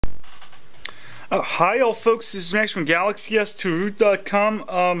Hi all folks, this is Max from Galaxy S2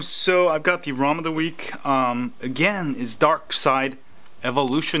 Root.com. So I've got the ROM of the week. Again is Darkside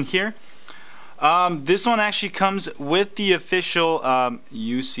Evolution here. This one actually comes with the official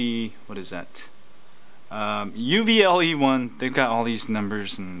UC, what is that? UVLE one. They've got all these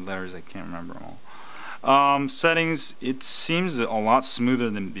numbers and letters, I can't remember them all. Settings, it seems a lot smoother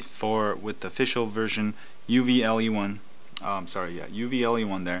than before with the official version UVLE one. UVLE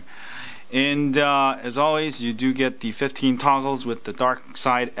one there. And as always, you do get the 15 toggles with the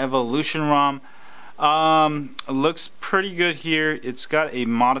Darkside Evolution ROM. It looks pretty good here. It's got a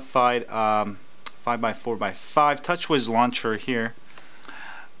modified 5x4x5 TouchWiz launcher here.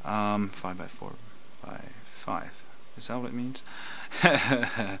 5x4x5. Is that what it means?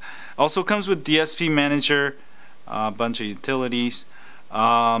 Also comes with DSP Manager, a bunch of utilities.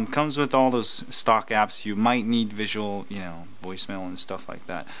 Comes with all those stock apps you might need, visual, voicemail and stuff like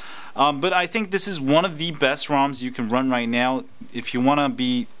that. But I think this is one of the best ROMs you can run right now if you want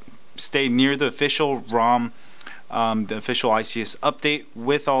to stay near the official ROM, the official ICS update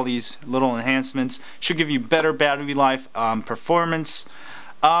with all these little enhancements. Should give you better battery life, performance.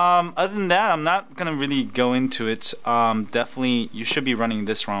 Other than that, I'm not gonna really go into it. Definitely, you should be running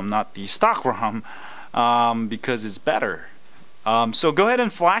this ROM, not the stock ROM, because it's better. So go ahead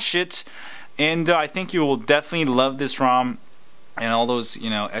and flash it, and I think you will definitely love this ROM. And all those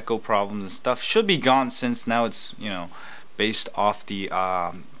echo problems and stuff should be gone, since now it's based off the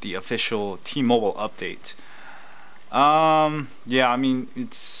official T-Mobile update. Yeah, I mean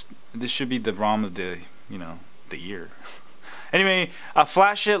this should be the ROM of the the year. Anyway,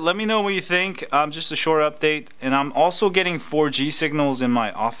 flash it. Let me know what you think. Just a short update, and I'm also getting 4G signals in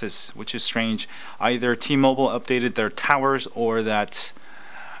my office, which is strange. Either T-Mobile updated their towers, or that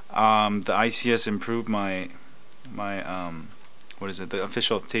the ICS improved my the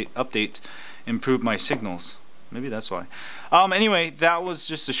official update improved my signals. Maybe that's why. Anyway, that was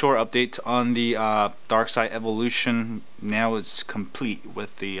just a short update on the Darkside Evolution. Now it's complete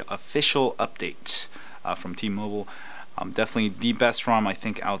with the official update from T-Mobile. Definitely the best ROM I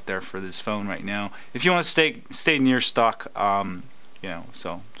think out there for this phone right now. If you want to stay near stock,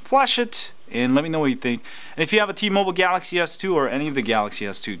 so flash it and let me know what you think. And if you have a T-Mobile Galaxy S2 or any of the Galaxy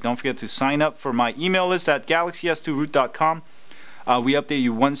S2, don't forget to sign up for my email list at galaxys2root.com. We update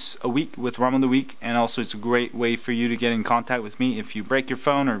you once a week with ROM of the week, and also it's a great way for you to get in contact with me if you break your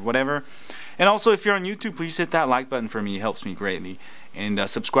phone or whatever. And also, if you're on YouTube, please hit that like button for me. It helps me greatly. And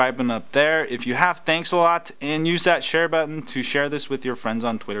subscribe button up there if you have. Thanks a lot. And use that share button to share this with your friends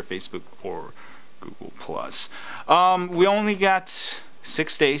on Twitter, Facebook, or Google+. We only got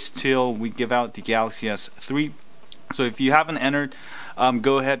 6 days till we give out the Galaxy S3. So if you haven't entered,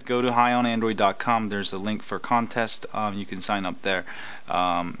 go ahead, go to highonandroid.com. There's a link for contest. You can sign up there.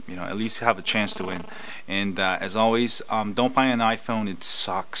 At least have a chance to win. And as always, don't buy an iPhone. It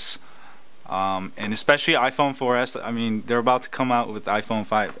sucks. And especially iPhone 4S. I mean, they're about to come out with iPhone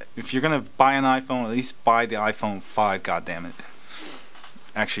 5. If you're gonna buy an iPhone, at least buy the iPhone 5. God damn it.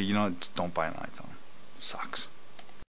 Actually, just don't buy an iPhone. It sucks.